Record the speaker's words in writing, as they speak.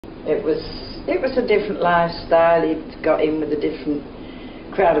It was a different lifestyle. He got in with a different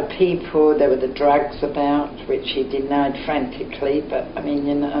crowd of people. There were the drugs about, which he denied frantically, but I mean,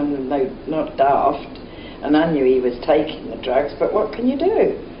 you know, no, not daft. And I knew he was taking the drugs, but what can you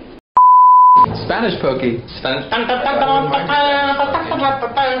do? Spanish pokey.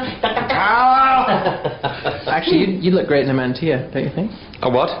 Actually, you look great in a mantilla, don't you think? A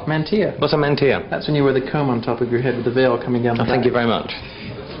what? Mantilla. What's a mantilla? That's when you wear the comb on top of your head with the veil coming down the back. Thank you very much.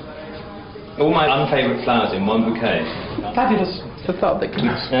 All my unfavourite flowers in one bouquet. Fabulous. It's the thought that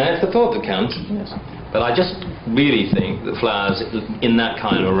counts. Yeah, it's the thought that counts. Yes. But I just really think that flowers in that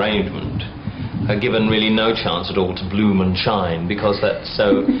kind of arrangement are given really no chance at all to bloom and shine, because that's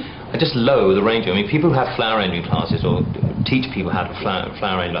so... I just loathe the arranging. I mean, people who have flower arranging classes or teach people how to flower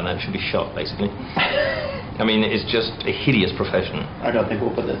arrange like that should be shot, basically. I mean, it's just a hideous profession. I don't think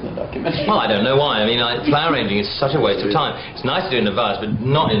we'll put this in the documentary. Well, I don't know why. I mean, flower arranging is such a waste of time. It's nice to do it in a vase, but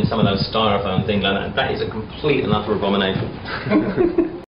not in some of those styrofoam things like that. That is a complete and utter abomination.